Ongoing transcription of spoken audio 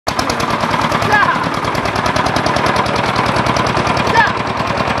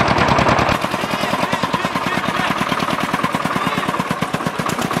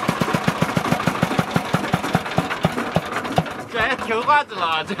话子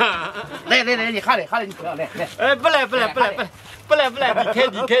了，这。来，你下来，你不要来。哎，不来，离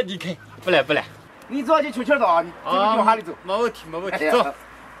开，不来。你早就出去了，你这个往下里走。没问题，走。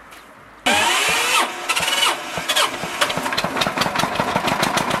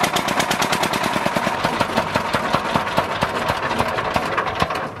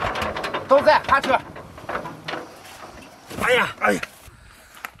都在下车。哎呀，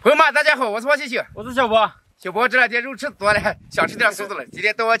朋友们，大家好，我是王星星，我是小波。小波这两天肉吃多了，想吃点素的了。今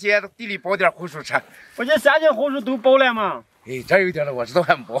天到我姐地里包点红薯吃。我这夏天红薯都包了嘛。哎，这有点了，我知道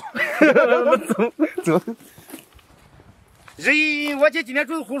还没包。走。我姐今天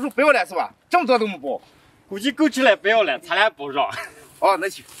种的红薯不要了是吧？这么多都没包，估计够吃了，不要了，咱俩包上。哦，那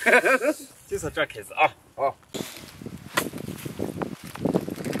行。就从这开始啊。哦。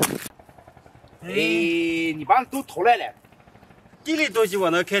哎，你把都偷来了。地里东西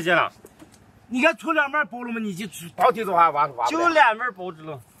我能看见了。你看出两面包了吗？你就当天的话挖。就两面包着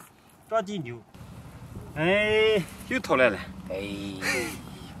了，撞地牛。哎，又偷来了。哎，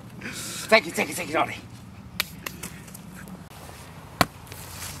再给上来。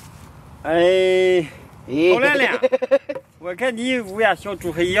哎，偷来了。我看你乌鸦小猪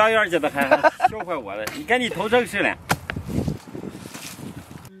还一样样的，还笑话我了。你看你偷成事了。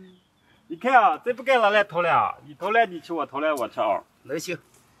你看啊，再不该拿来偷了，你偷来你吃，我偷来我吃啊。能行。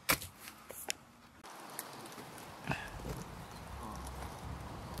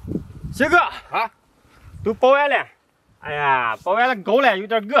鑫哥啊，都包完了。哎呀，包完了够了，有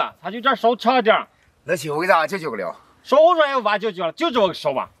点饿，他就这烧长点。那行，我给咱就不了。烧红薯还要挖就了，就这么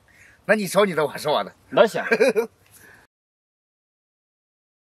烧吧。那你烧你的，我烧我的。那行。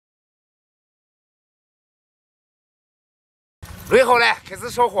煨好了，开始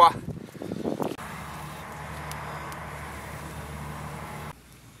烧火。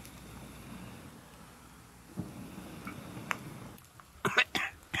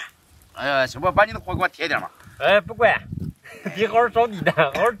哎呀，小波，把你的火给我贴点嘛。哎，不管，你好好烧你的，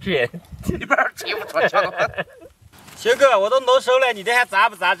好好吹。你边吹不出去了。鑫哥，我都弄熟了，你这还炸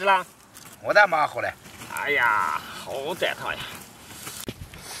不炸子了？我的妈好了。哎呀，好在烫呀！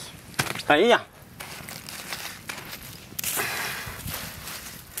哎呀，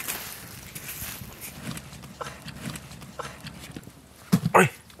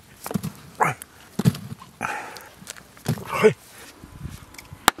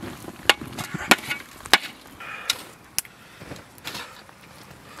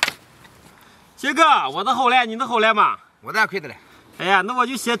鑫哥，我的好了，你的好了吗？我的可以的了。哎呀，那我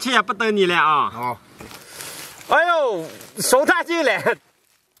就先吃，也不等你了啊。哦。哎呦，烧大劲了，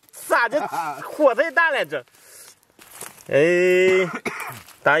咋这火太大了这？哎，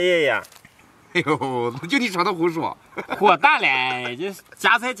大爷呀！哎呦，就你烧的红薯。火大了，这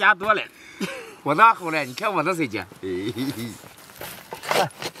加菜加多了。我那好了，你看我那谁家？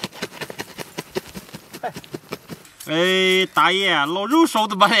哎，大爷，老肉烧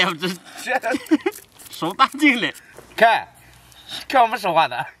的吧了，这烧大劲了。看我们说话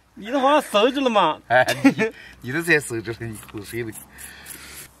的。你的好像收着了吗？哎，你的才收着了，你口水了。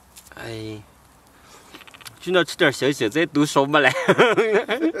哎，就那吃点行，这都烧没了。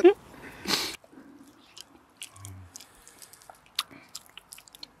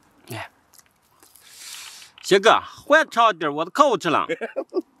哎，鑫哥，换长点，我的可好吃了。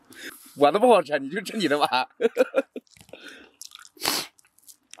我的不好吃，你就吃你的吧。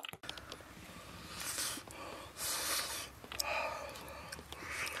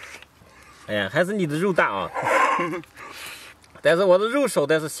哎呀，还是你的肉大啊！但是我的肉烧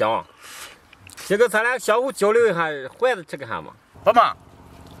的是香。鑫哥，咱俩相互交流一下，坏的吃个啥嘛？不嘛，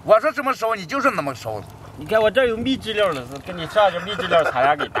我说怎么烧，你就是那么烧。你看我这有秘制料呢，是跟你上点秘制料，咱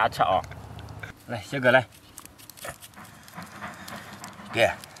俩给大家吃啊。来，鑫哥来。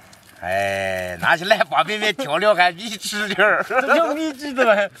对，哎，拿起来方便面调料还秘制料，这叫秘制的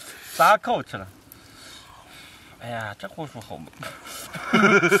了，啥可好吃了？哎呀，这红薯好美。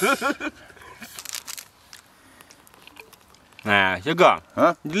哎，鑫哥，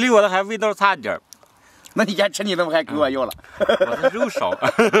你离我的还味道差点。那你先吃你的，我还给我要了。我是肉烧。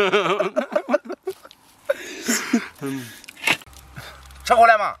吃好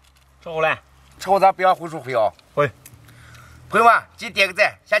了吗？吃好了。吃好咱不要红薯灰啊。会。朋友们，记得点个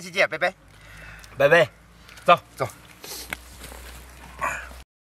赞，下期见，拜拜。拜拜。走。